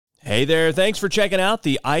Hey there, thanks for checking out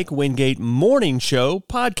the Ike Wingate Morning Show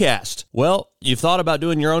podcast. Well, you've thought about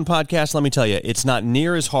doing your own podcast? Let me tell you, it's not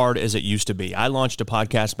near as hard as it used to be. I launched a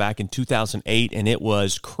podcast back in 2008, and it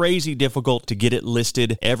was crazy difficult to get it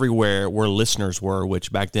listed everywhere where listeners were,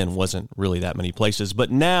 which back then wasn't really that many places. But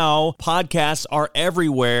now, podcasts are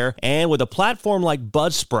everywhere, and with a platform like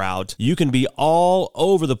Buzzsprout, you can be all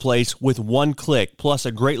over the place with one click, plus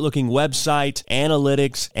a great-looking website,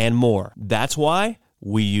 analytics, and more. That's why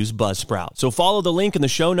we use Buzzsprout. So follow the link in the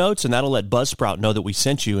show notes, and that'll let Buzzsprout know that we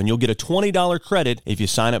sent you, and you'll get a $20 credit if you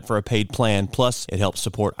sign up for a paid plan. Plus, it helps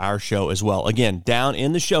support our show as well. Again, down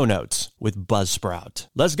in the show notes with Buzzsprout.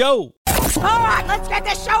 Let's go! All right, let's get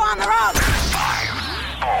this show on the road!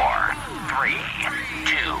 5, 4, 3,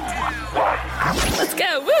 2, 1. Let's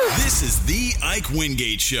go, woo! This is the Ike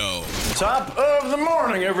Wingate Show. Top of the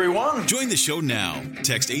morning, everyone. Join the show now.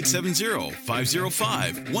 Text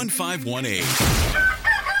 870-505-1518.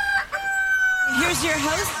 Here's your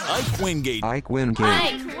host, Ike Wingate. Ike Wingate.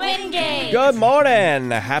 Ike Wingate. Good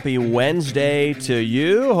morning. Happy Wednesday to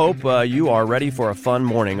you. Hope you are ready for a fun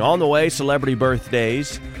morning. On the way, celebrity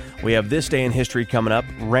birthdays. We have This Day in History coming up,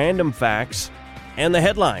 random facts, and the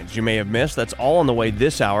headlines you may have missed. That's all on the way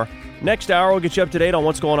this hour. Next hour, we'll get you up to date on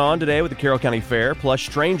what's going on today with the Carroll County Fair, plus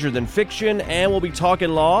Stranger Than Fiction, and we'll be talking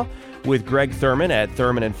law with Greg Thurman at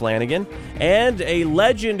Thurman and Flanagan. And a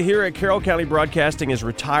legend here at Carroll County Broadcasting is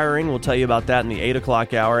retiring. We'll tell you about that in the 8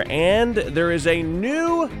 o'clock hour. And there is a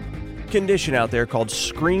new condition out there called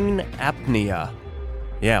screen apnea.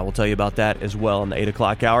 Yeah, we'll tell you about that as well in the 8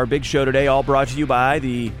 o'clock hour. Big show today, all brought to you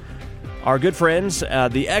by our good friends,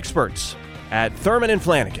 the experts at Thurman and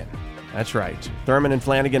Flanagan. That's right. Thurman and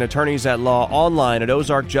Flanagan, attorneys at law, online at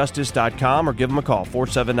ozarkjustice.com, or give them a call,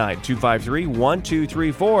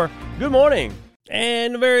 479-253-1234. Good morning,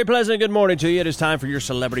 and a very pleasant good morning to you. It is time for your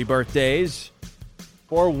celebrity birthdays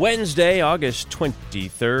for Wednesday, August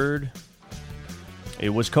 23rd. It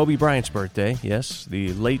was Kobe Bryant's birthday, yes,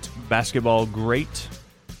 the late basketball great.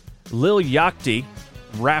 Lil Yachty,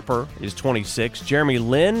 rapper, is 26. Jeremy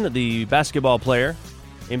Lin, the basketball player,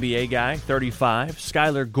 NBA guy, 35.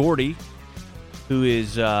 Skylar Gordy, who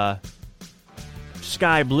is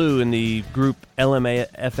Sky Blue in the group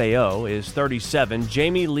LMFAO, is 37.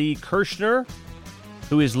 Jamie Lee Kirshner,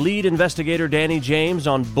 who is lead investigator Danny James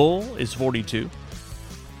on Bull, is 42.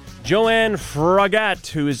 Joanne Fragatt,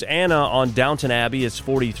 who is Anna on Downton Abbey, is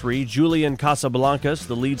 43. Julian Casablancas,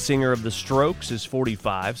 the lead singer of The Strokes, is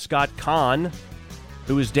 45. Scott Kahn,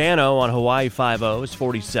 who is Dano on Hawaii Five-0, is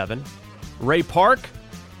 47. Ray Park,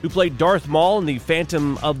 who played Darth Maul in The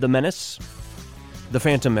Phantom Menace,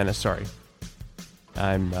 sorry.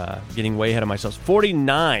 I'm getting way ahead of myself.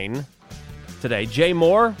 49 today. Jay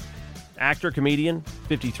Moore, actor, comedian,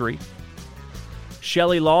 53.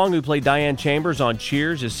 Shelley Long, who played Diane Chambers on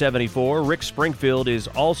Cheers, is 74. Rick Springfield is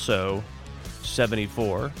also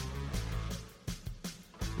 74.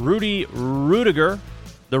 Rudy Rudiger,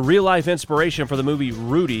 the real-life inspiration for the movie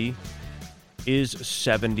Rudy, is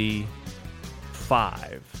 75.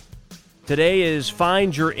 Today is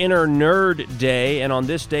Find Your Inner Nerd Day, and on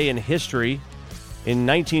this day in history, in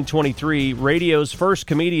 1923, radio's first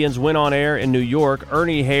comedians went on air in New York.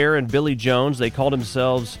 Ernie Hare and Billy Jones, they called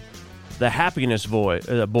themselves the Happiness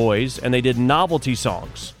Boys, and they did novelty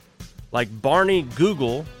songs like Barney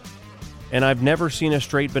Google and I've Never Seen a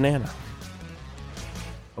Straight Banana.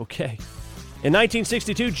 Okay. In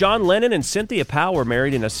 1962, John Lennon and Cynthia Powell were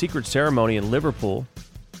married in a secret ceremony in Liverpool.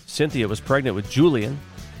 Cynthia was pregnant with Julian.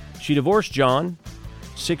 She divorced John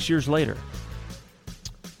 6 years later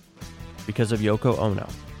because of Yoko Ono.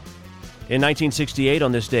 In 1968,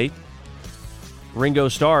 on this date, Ringo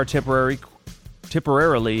Starr temporarily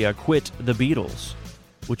quit the Beatles,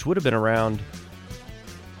 which would have been around,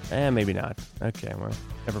 maybe not. Okay, well,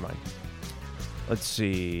 never mind. Let's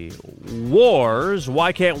see. Wars,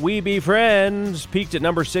 Why Can't We Be Friends, peaked at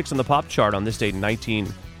number 6 on the pop chart on this date in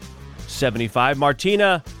 1975.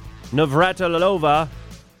 Martina Navratilova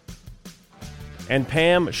and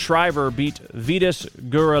Pam Shriver beat Vitas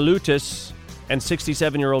Gurulutis and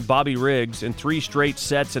 67-year-old Bobby Riggs in 3 straight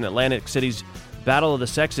sets in Atlantic City's Battle of the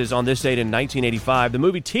Sexes on this date in 1985. The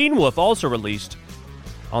movie Teen Wolf also released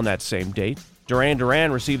on that same date. Duran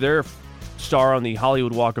Duran received their star on the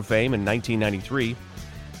Hollywood Walk of Fame in 1993.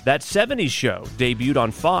 That 70s show debuted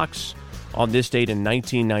on Fox on this date in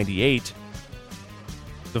 1998.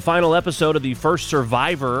 The final episode of The First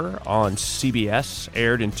Survivor on CBS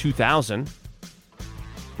aired in 2000.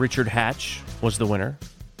 Richard Hatch was the winner.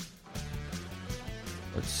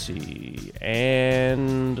 Let's see.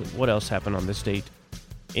 And what else happened on this date?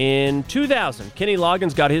 In 2000, Kenny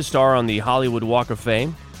Loggins got his star on the Hollywood Walk of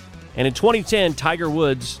Fame. And in 2010, Tiger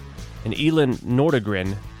Woods and Elin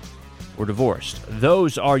Nordegren were divorced.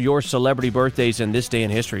 Those are your celebrity birthdays in this day in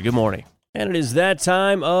history. Good morning. And it is that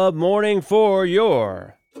time of morning for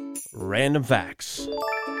your random facts.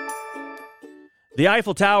 The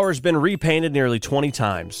Eiffel Tower has been repainted nearly 20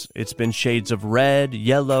 times. It's been shades of red,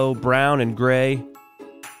 yellow, brown, and gray,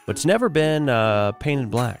 but it's never been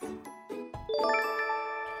painted black.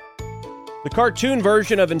 The cartoon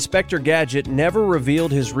version of Inspector Gadget never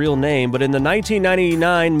revealed his real name, but in the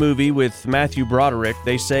 1999 movie with Matthew Broderick,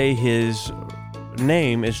 they say his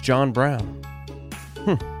name is John Brown.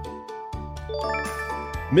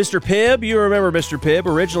 Mr. Pibb, you remember Mr. Pibb,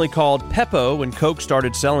 originally called Peppo when Coke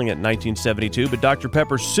started selling it in 1972, but Dr.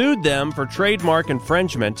 Pepper sued them for trademark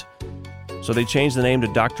infringement, so they changed the name to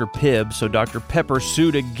Dr. Pibb, so Dr. Pepper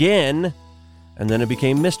sued again, and then it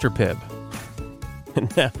became Mr. Pibb.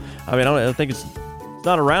 I don't think it's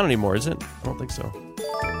not around anymore, is it? I don't think so.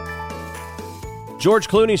 George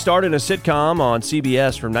Clooney started a sitcom on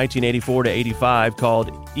CBS from 1984 to 85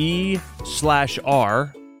 called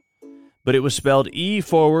E/R, but it was spelled E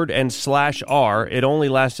forward and /R. It only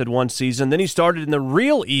lasted one season. Then he started in the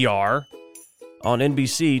real ER on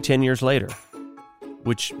NBC 10 years later,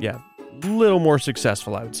 which, a little more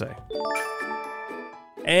successful, I would say.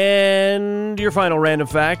 And your final random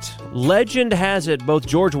fact. Legend has it both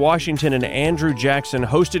George Washington and Andrew Jackson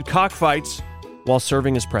hosted cockfights while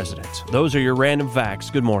serving as president. Those are your random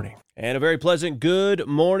facts. Good morning. And a very pleasant good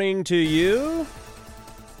morning to you.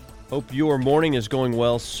 Hope your morning is going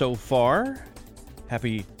well so far.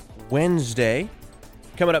 Happy Wednesday.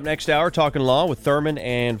 Coming up next hour, Talking Law with Thurman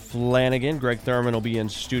and Flanagan. Greg Thurman will be in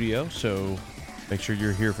studio, so make sure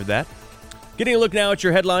you're here for that. Getting a look now at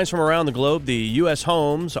your headlines from around the globe. The U.S.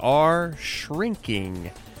 homes are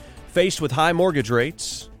shrinking. Faced with high mortgage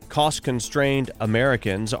rates, cost-constrained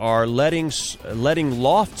Americans are letting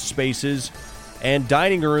loft spaces and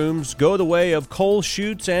dining rooms go the way of coal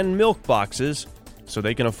chutes and milk boxes so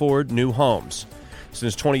they can afford new homes.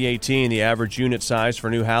 Since 2018, the average unit size for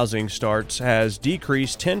new housing starts has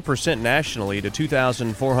decreased 10% nationally to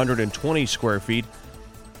 2,420 square feet,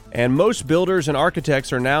 and most builders and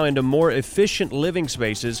architects are now into more efficient living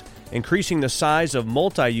spaces, increasing the size of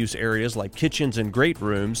multi-use areas like kitchens and great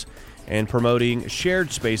rooms, and promoting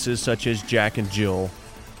shared spaces such as Jack and Jill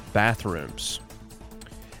bathrooms.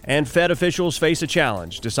 And Fed officials face a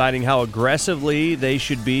challenge, deciding how aggressively they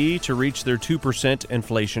should be to reach their 2%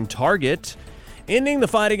 inflation target. Ending the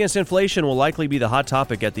fight against inflation will likely be the hot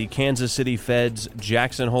topic at the Kansas City Fed's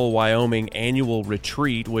Jackson Hole, Wyoming annual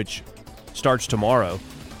retreat, which starts tomorrow.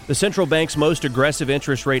 The central bank's most aggressive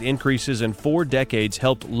interest rate increases in 4 decades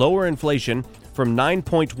helped lower inflation from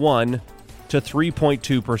 9.1 to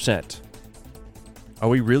 3.2%. Are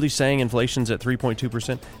we really saying inflation's at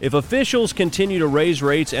 3.2%? If officials continue to raise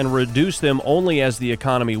rates and reduce them only as the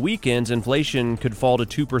economy weakens, inflation could fall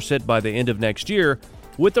to 2% by the end of next year,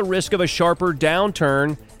 with the risk of a sharper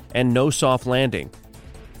downturn and no soft landing.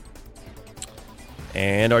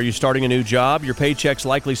 And are you starting a new job? Your paycheck's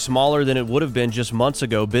likely smaller than it would have been just months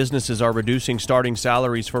ago. Businesses are reducing starting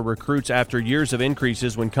salaries for recruits after years of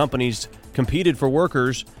increases when companies competed for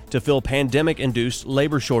workers to fill pandemic-induced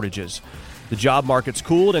labor shortages. The job market's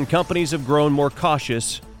cooled, and companies have grown more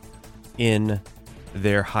cautious in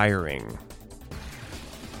their hiring.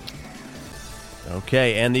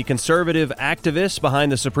 Okay, and the conservative activist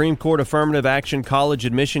behind the Supreme Court affirmative action college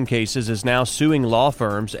admission cases is now suing law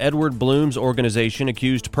firms. Edward Bloom's organization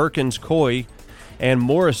accused Perkins Coie and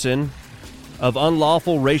Morrison of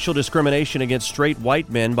unlawful racial discrimination against straight white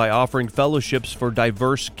men by offering fellowships for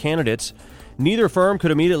diverse candidates. Neither firm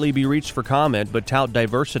could immediately be reached for comment, but tout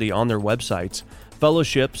diversity on their websites.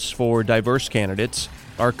 Fellowships for diverse candidates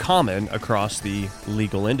are common across the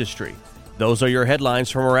legal industry. Those are your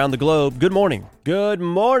headlines from around the globe. Good morning. Good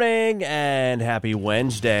morning and happy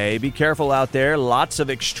Wednesday. Be careful out there. Lots of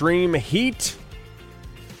extreme heat.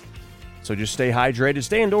 So just stay hydrated.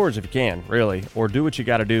 Stay indoors if you can, really. Or do what you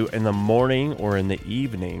got to do in the morning or in the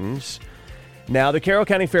evenings. Now, the Carroll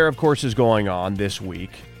County Fair, of course, is going on this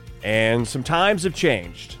week. And some times have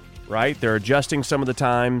changed, right? They're adjusting some of the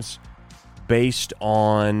times based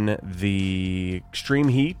on the extreme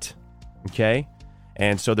heat, okay?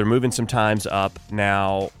 And so they're moving some times up.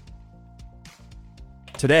 Now,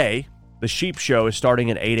 today, the sheep show is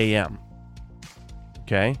starting at 8 a.m.,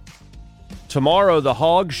 okay? Tomorrow, the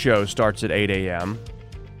hog show starts at 8 a.m.,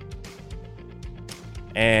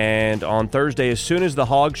 and on Thursday, as soon as the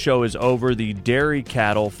hog show is over, the dairy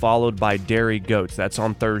cattle followed by dairy goats. That's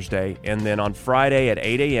on Thursday. And then on Friday at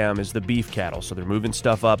 8 a.m. is the beef cattle. So they're moving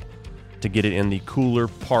stuff up to get it in the cooler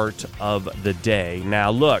part of the day.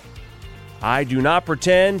 Now, look, I do not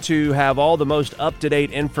pretend to have all the most up-to-date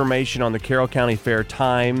information on the Carroll County Fair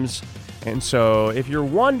times. And so if you're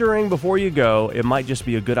wondering before you go, it might just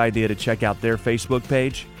be a good idea to check out their Facebook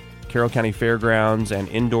page. Carroll County Fairgrounds and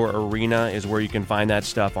Indoor Arena is where you can find that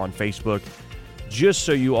stuff on Facebook, just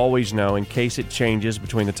so you always know in case it changes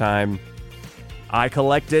between the time I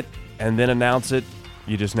collect it and then announce it.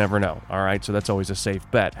 You just never know, all right? So that's always a safe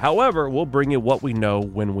bet. However, we'll bring you what we know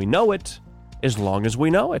when we know it, as long as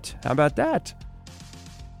we know it. How about that?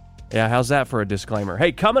 Yeah, how's that for a disclaimer?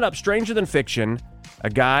 Hey, coming up, Stranger Than Fiction, a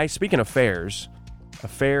guy, speaking of fairs, a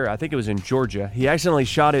fair, I think it was in Georgia, he accidentally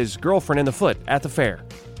shot his girlfriend in the foot at the fair.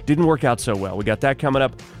 Didn't work out so well. We got that coming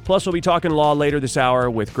up. Plus, we'll be talking law later this hour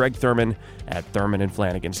with Greg Thurman at Thurman and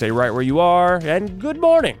Flanagan. Stay right where you are, and good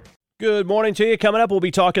morning. Good morning to you. Coming up, we'll be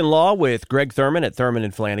talking law with Greg Thurman at Thurman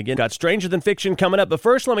and Flanagan. Got Stranger Than Fiction coming up. But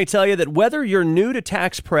first, let me tell you that whether you're new to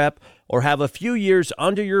tax prep or have a few years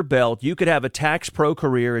under your belt, you could have a tax pro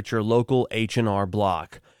career at your local H&R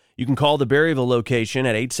Block. You can call the Berryville location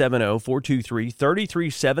at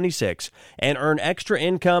 870-423-3376 and earn extra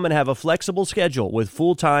income and have a flexible schedule with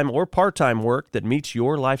full-time or part-time work that meets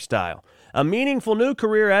your lifestyle. A meaningful new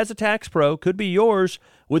career as a tax pro could be yours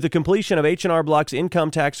with the completion of H&R Block's income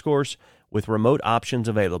tax course with remote options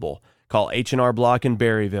available. Call H&R Block in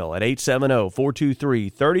Berryville at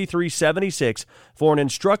 870-423-3376 for an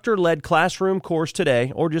instructor-led classroom course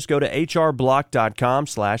today, or just go to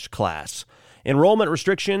hrblock.com/class. Enrollment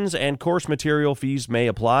restrictions and course material fees may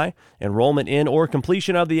apply. Enrollment in or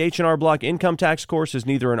completion of the H&R Block income tax course is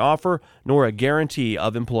neither an offer nor a guarantee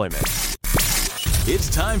of employment.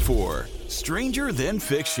 It's time for Stranger Than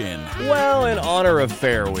Fiction. Well, in honor of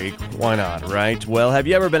Fair Week, why not, right? Well, have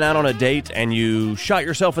you ever been out on a date and you shot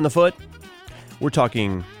yourself in the foot? We're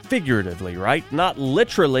talking figuratively, right? Not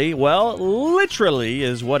literally. Well, literally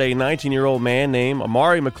is what a 19-year-old man named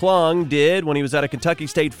Amari McClung did when he was at a Kentucky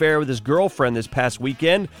State Fair with his girlfriend this past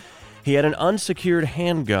weekend. He had an unsecured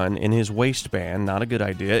handgun in his waistband. Not a good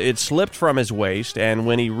idea. It slipped from his waist, and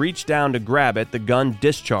when he reached down to grab it, the gun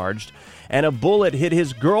discharged, and a bullet hit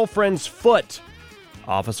his girlfriend's foot.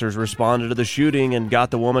 Officers responded to the shooting and got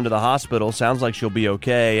the woman to the hospital. Sounds like she'll be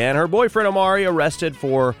okay. And her boyfriend, Amari, arrested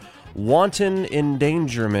for wanton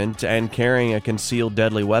endangerment and carrying a concealed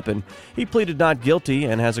deadly weapon. He pleaded not guilty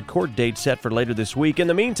and has a court date set for later this week. In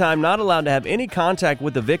the meantime, not allowed to have any contact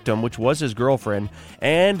with the victim, which was his girlfriend,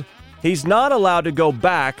 and he's not allowed to go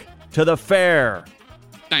back to the fair.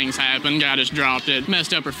 Things happen. Guy just dropped it.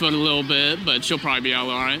 Messed up her foot a little bit, but she'll probably be all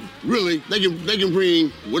right. Really? They can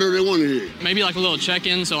bring whatever they want to hear. Maybe like a little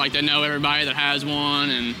check-in, so like they know everybody that has one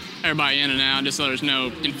and everybody in and out, just so there's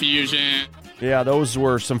no confusion. Yeah, those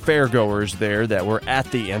were some fairgoers there that were at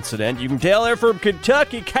the incident. You can tell they're from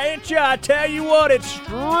Kentucky, can't you? I tell you what, it's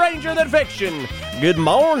Stranger Than Fiction. Good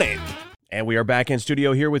morning. And we are back in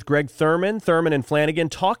studio here with Greg Thurman and Flanagan,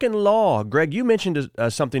 talking law. Greg, you mentioned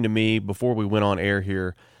something to me before we went on air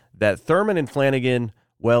here, that Thurman and Flanagan,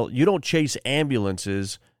 well, you don't chase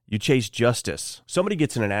ambulances, you chase justice. Somebody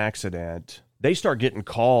gets in an accident, they start getting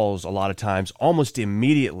calls a lot of times almost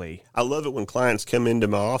immediately. I love it when clients come into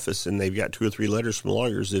my office and they've got 2 or 3 letters from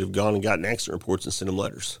lawyers that have gone and gotten accident reports and sent them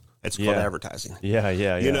letters. That's called advertising. Yeah.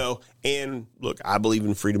 You know, and look, I believe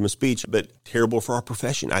in freedom of speech, but terrible for our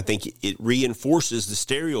profession. I think it reinforces the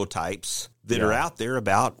stereotypes that are out there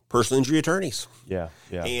about personal injury attorneys. Yeah.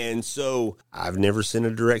 And so I've never sent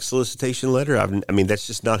a direct solicitation letter. I mean, that's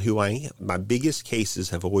just not who I am. My biggest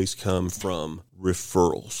cases have always come from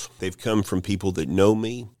referrals. They've come from people that know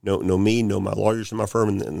me, know my lawyers in my firm,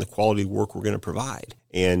 and the quality of work we're going to provide.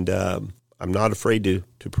 And I'm not afraid to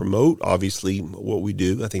promote, obviously, what we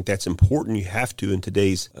do. I think that's important. You have to in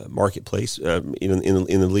today's marketplace, in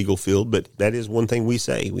the legal field. But that is one thing we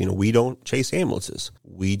say. You know, we don't chase ambulances.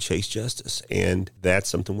 We chase justice, and that's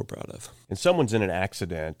something we're proud of. And someone's in an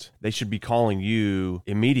accident, they should be calling you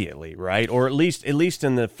immediately, right? Or at least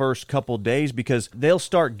in the first couple days, because they'll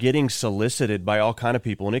start getting solicited by all kind of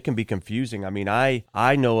people, and it can be confusing. I mean, I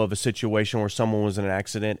know of a situation where someone was in an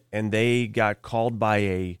accident, and they got called by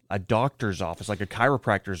a doctor's office, like a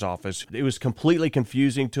chiropractor's office. It was completely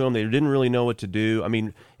confusing to them. They didn't really know what to do. I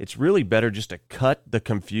mean, it's really better just to cut the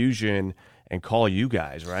confusion and call you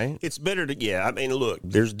guys, right? It's better to, I mean, look,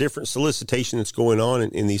 there's different solicitation that's going on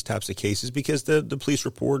in these types of cases because the police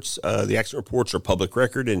reports, the accident reports are public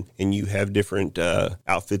record, and you have different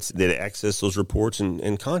outfits that access those reports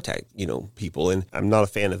and contact, people. And I'm not a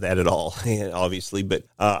fan of that at all, obviously. But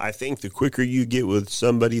I think the quicker you get with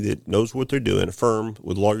somebody that knows what they're doing, a firm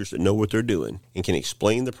with lawyers that know what they're doing and can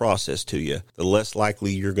explain the process to you, the less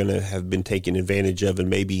likely you're going to have been taken advantage of and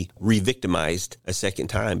maybe re-victimized a second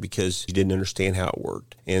time because you didn't understand how it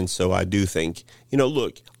worked. And so I do think,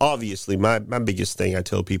 look, obviously my biggest thing I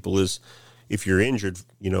tell people is if you're injured,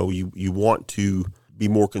 you want to be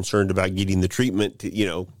more concerned about getting the treatment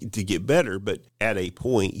to get better. But at a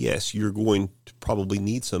point, yes, you're going to probably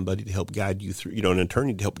need somebody to help guide you through, an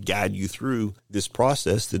attorney to help guide you through this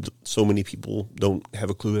process that so many people don't have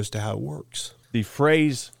a clue as to how it works. The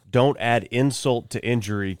phrase, "don't add insult to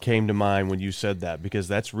injury," came to mind when you said that, because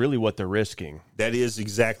that's really what they're risking. That is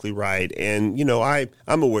exactly right. And,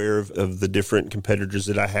 I'm aware of the different competitors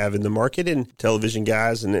that I have in the market and television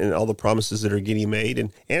guys and all the promises that are getting made.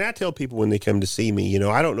 And I tell people when they come to see me,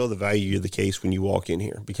 I don't know the value of the case when you walk in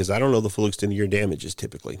here because I don't know the full extent of your damages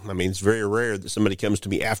typically. I mean, it's very rare that somebody comes to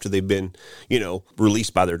me after they've been,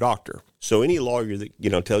 released by their doctor. So any lawyer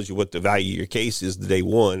that, tells you what the value of your case is the day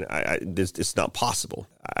one, it's not possible.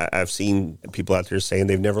 I've seen people out there saying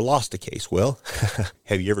they've never lost a case. Well,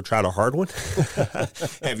 have you ever tried a hard one?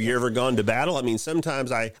 Have you ever gone to battle? I mean,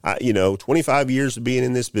 sometimes I 25 years of being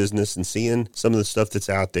in this business and seeing some of the stuff that's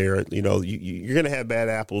out there, you're going to have bad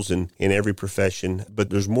apples in every profession,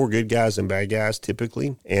 but there's more good guys than bad guys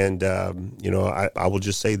typically. And, I will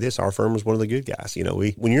just say this, our firm is one of the good guys.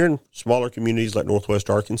 When you're in smaller communities like Northwest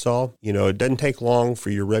Arkansas, it doesn't take long for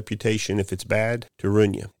your reputation, if it's bad, to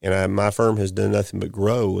ruin you. And my firm has done nothing but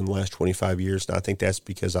grow in the last 25 years. And I think that's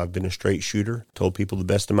because I've been a straight shooter, told people the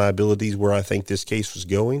best of my abilities where I think this case was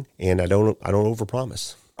going, and I don't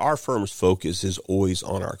overpromise. Our firm's focus is always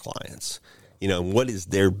on our clients. What is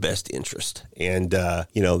their best interest? And,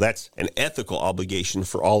 that's an ethical obligation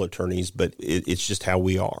for all attorneys, but it's just how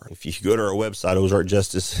we are. If you go to our website,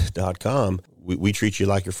 ozarkjustice.com, we treat you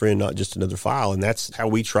like your friend, not just another file. And that's how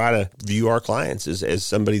we try to view our clients as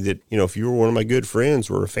somebody that, if you were one of my good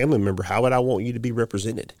friends or a family member, how would I want you to be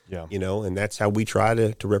represented? Yeah. And that's how we try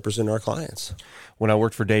to represent our clients. When I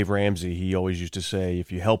worked for Dave Ramsey, he always used to say,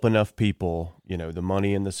 if you help enough people, the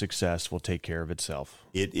money and the success will take care of itself.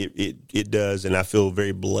 It does. And I feel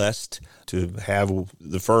very blessed to have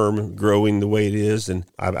the firm growing the way it is. And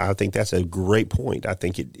I think that's a great point. I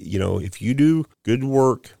think if you do good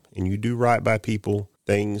work and you do right by people,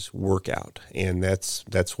 things work out. And that's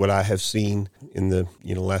what I have seen in the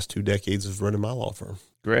last 2 decades of running my law firm.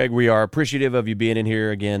 Greg, we are appreciative of you being in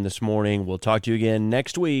here again this morning. We'll talk to you again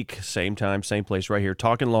next week, same time, same place, right here,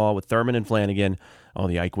 Talking Law with Thurman and Flanagan on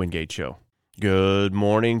the Ike Wingate Show. Good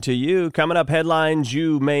morning to you. Coming up, headlines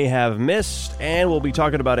you may have missed, and we'll be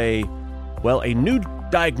talking about a new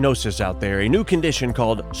diagnosis out there, a new condition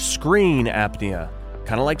called screen apnea.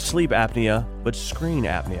 Kind of like sleep apnea, but screen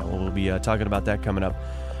apnea. We'll be talking about that coming up.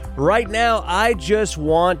 Right now, I just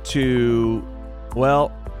want to,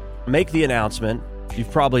 make the announcement.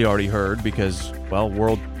 You've probably already heard because,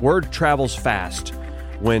 word travels fast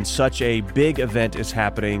when such a big event is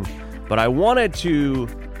happening. But I wanted to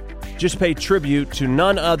just pay tribute to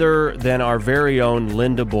none other than our very own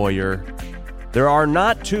Linda Boyer. There are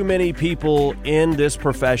not too many people in this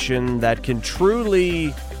profession that can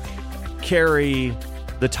truly carry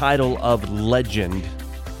the title of legend,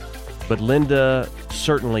 but Linda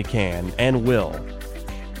certainly can and will.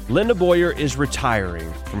 Linda Boyer is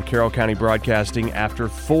retiring from Carroll County Broadcasting after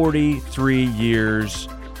 43 years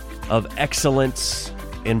of excellence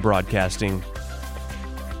in broadcasting.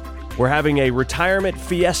 We're having a retirement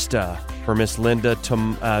fiesta for Miss Linda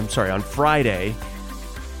on Friday,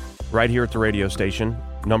 right here at the radio station,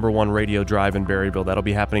 number 1 Radio Drive in Berryville. That'll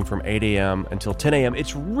be happening from 8 a.m. until 10 a.m.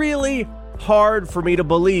 It's really hard for me to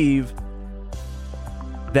believe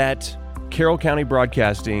that Carroll County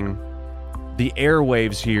Broadcasting, the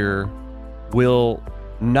airwaves here, will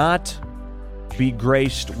not be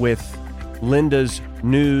graced with Linda's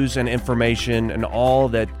news and information and all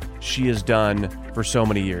that she has done for so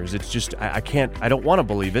many years. It's just, I don't want to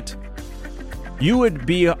believe it. You would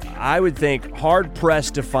be, I would think,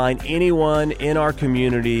 hard-pressed to find anyone in our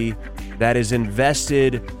community that is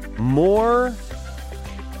invested more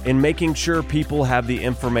in making sure people have the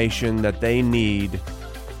information that they need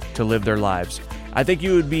to live their lives. I think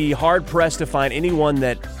you would be hard-pressed to find anyone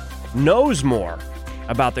that knows more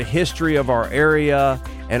about the history of our area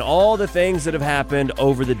and all the things that have happened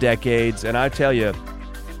over the decades. And I tell you,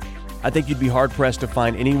 I think you'd be hard-pressed to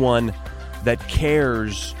find anyone that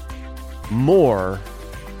cares more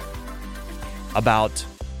about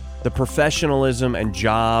the professionalism and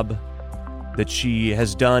job that she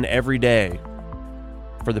has done every day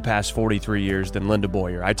for the past 43 years than Linda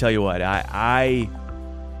Boyer. I tell you what,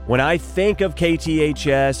 when I think of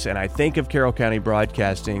KTHS and I think of Carroll County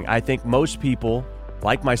Broadcasting, I think most people,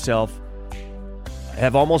 like myself,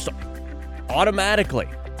 have almost automatically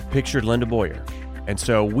pictured Linda Boyer. And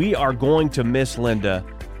so we are going to miss Linda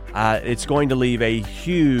It's going to leave a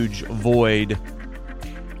huge void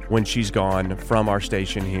when she's gone from our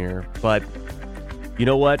station here. But you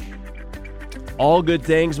know what? All good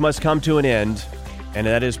things must come to an end, and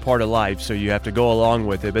that is part of life, so you have to go along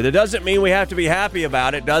with it. But it doesn't mean we have to be happy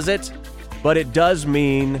about it, does it? But it does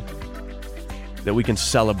mean that we can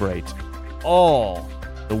celebrate all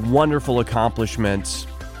the wonderful accomplishments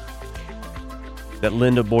that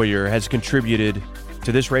Linda Boyer has contributed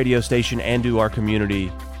to this radio station and to our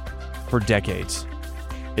community for decades.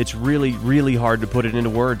 It's really, really hard to put it into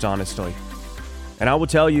words, honestly. And I will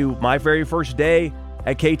tell you, my very first day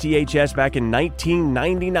at KTHS back in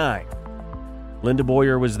 1999, Linda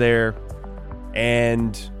Boyer was there,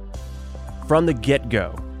 and from the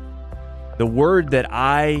get-go, the word that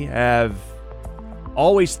I have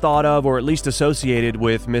always thought of, or at least associated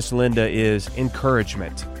with Miss Linda, is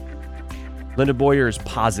encouragement. Linda Boyer is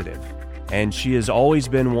positive, and she has always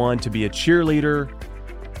been one to be a cheerleader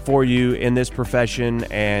for you in this profession,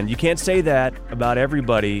 and you can't say that about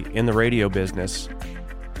everybody in the radio business,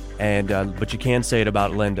 and but you can say it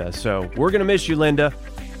about Linda. So we're going to miss you, Linda.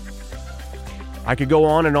 I could go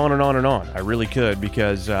on and on and on and on. I really could,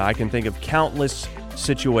 because I can think of countless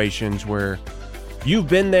situations where you've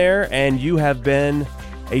been there and you have been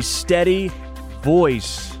a steady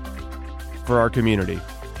voice for our community.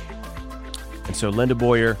 And so, Linda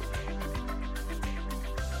Boyer,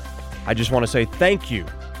 I just want to say thank you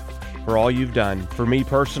for all you've done for me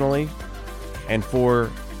personally, and for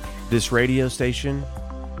this radio station,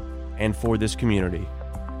 and for this community.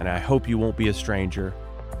 And I hope you won't be a stranger,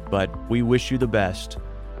 but we wish you the best,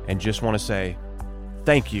 and just want to say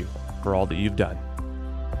thank you for all that you've done.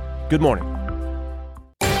 Good morning.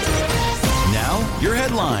 Now, your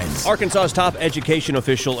headlines. Arkansas's top education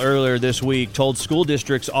official earlier this week told school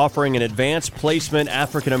districts offering an advanced placement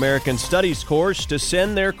African American studies course to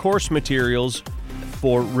send their course materials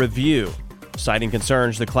for review, citing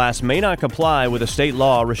concerns the class may not comply with a state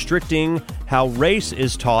law restricting how race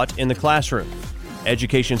is taught in the classroom.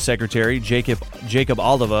 Education Secretary Jacob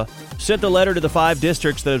Oliva sent a letter to the 5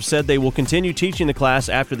 districts that have said they will continue teaching the class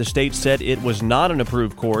after the state said it was not an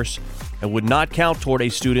approved course and would not count toward a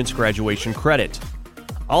student's graduation credit.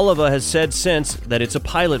 Oliva has said since that it's a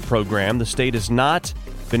pilot program. The state has not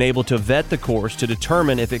been able to vet the course to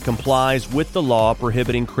determine if it complies with the law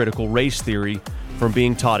prohibiting critical race theory from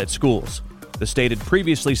being taught at schools. The state had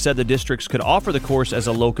previously said the districts could offer the course as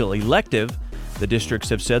a local elective. The districts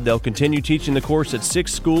have said they'll continue teaching the course at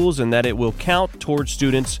 6 schools and that it will count towards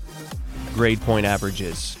students' grade point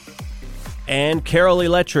averages. And Carroll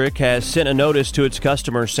Electric has sent a notice to its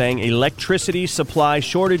customers saying electricity supply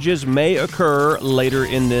shortages may occur later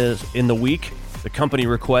in the week. The company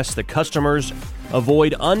requests that customers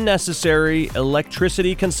avoid unnecessary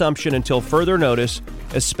electricity consumption until further notice,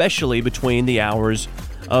 especially between the hours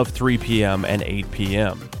of 3 p.m. and 8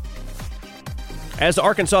 p.m. As the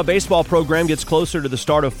Arkansas baseball program gets closer to the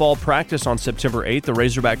start of fall practice on September 8th, the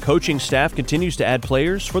Razorback coaching staff continues to add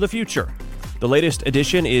players for the future. The latest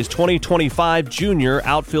addition is 2025 junior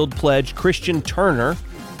outfield pledge Christian Turner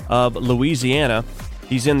of Louisiana.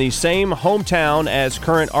 He's in the same hometown as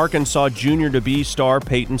current Arkansas junior-to-be star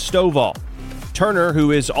Peyton Stovall. Turner,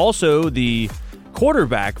 who is also the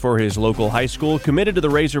quarterback for his local high school, committed to the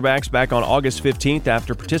Razorbacks back on August 15th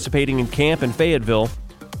after participating in camp in Fayetteville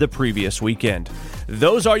the previous weekend.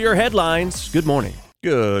 Those are your headlines. Good morning.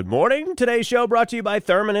 Good morning. Today's show brought to you by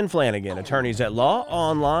Thurman and Flanagan, attorneys at law,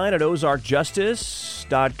 online at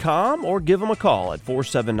ozarkjustice.com, or give them a call at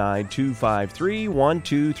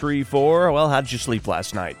 479-253-1234. Well, how did you sleep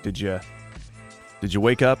last night? Did you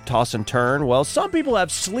wake up, toss and turn? Well, some people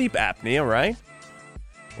have sleep apnea, right?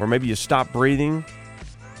 Or maybe you stop breathing.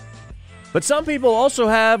 But some people also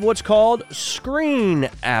have what's called screen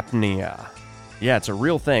apnea. Yeah, it's a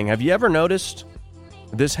real thing. Have you ever noticed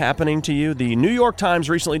this happening to you? The New York Times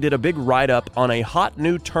recently did a big write-up on a hot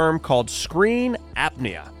new term called screen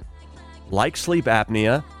apnea. Like sleep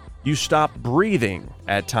apnea, you stop breathing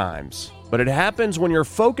at times. But it happens when you're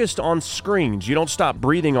focused on screens. You don't stop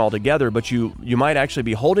breathing altogether, but you might actually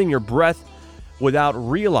be holding your breath without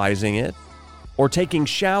realizing it, or taking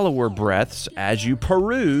shallower breaths as you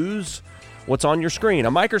peruse what's on your screen.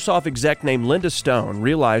 A Microsoft exec named Linda Stone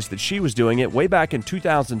realized that she was doing it way back in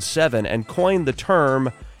 2007 and coined the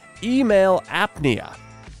term email apnea.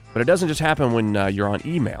 But it doesn't just happen when you're on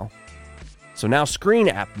email. So now screen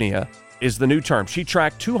apnea is the new term. She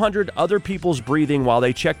tracked 200 other people's breathing while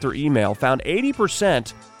they checked their email, found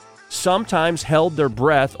 80% sometimes held their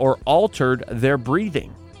breath or altered their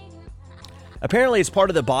breathing. Apparently, it's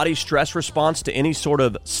part of the body's stress response to any sort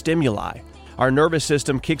of stimuli. Our nervous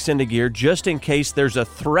system kicks into gear just in case there's a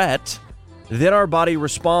threat Then our body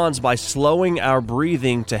responds by slowing our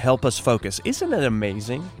breathing to help us focus. Isn't it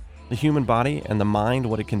amazing, the human body and the mind,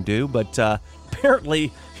 what it can do? But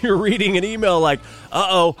apparently you're reading an email like,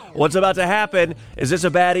 uh-oh, what's about to happen? Is this a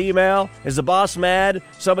bad email? Is the boss mad?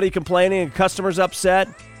 Somebody complaining? A customer's upset?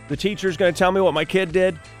 The teacher's going to tell me what my kid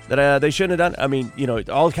did that they shouldn't have done? I mean,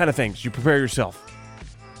 all kind of things. You prepare yourself.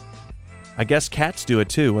 I guess cats do it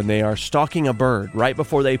too. When they are stalking a bird, right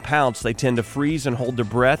before they pounce, they tend to freeze and hold their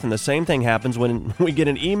breath. And the same thing happens when we get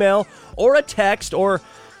an email or a text or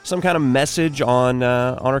some kind of message on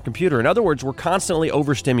our computer. In other words, we're constantly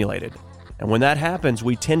overstimulated. And when that happens,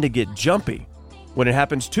 we tend to get jumpy. When it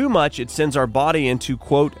happens too much, it sends our body into,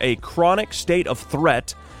 quote, a chronic state of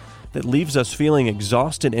threat that leaves us feeling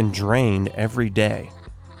exhausted and drained every day.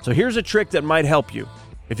 So here's a trick that might help you.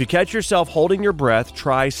 If you catch yourself holding your breath,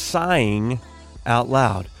 try sighing out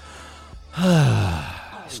loud.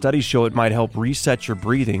 Studies show it might help reset your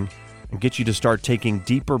breathing and get you to start taking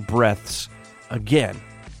deeper breaths again.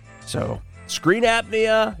 So, screen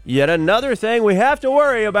apnea, yet another thing we have to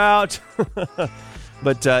worry about.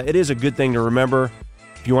 But it is a good thing to remember.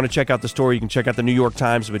 If you want to check out the story, you can check out the New York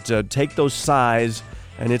Times, but take those sighs.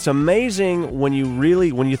 And it's amazing when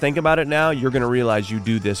you think about it now, you're going to realize you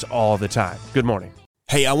do this all the time. Good morning.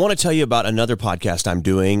 Hey, I want to tell you about another podcast I'm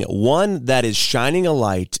doing, one that is shining a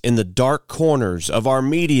light in the dark corners of our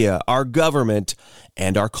media, our government,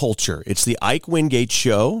 and our culture. It's the Ike Wingate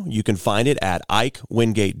Show. You can find it at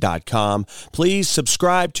IkeWingate.com. Please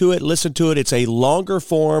subscribe to it, listen to it. It's a longer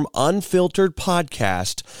form, unfiltered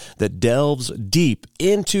podcast that delves deep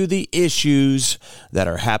into the issues that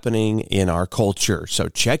are happening in our culture. So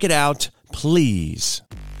check it out, please.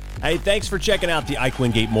 Hey, thanks for checking out the Ike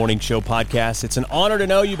Wingate Morning Show podcast. It's an honor to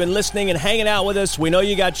know you've been listening and hanging out with us. We know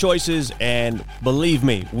you got choices, and believe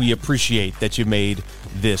me, we appreciate that you made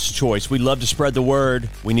this choice. We love to spread the word.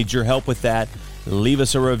 We need your help with that. Leave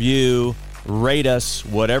us a review, rate us,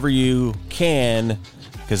 whatever you can,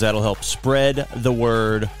 because that'll help spread the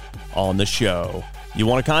word on the show. You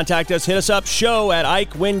want to contact us, hit us up,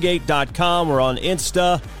 show@IkeWingate.com. We're on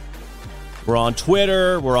Insta. We're on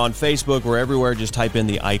Twitter, we're on Facebook, we're everywhere. Just type in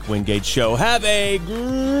the Ike Wingate Show. Have a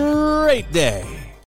great day.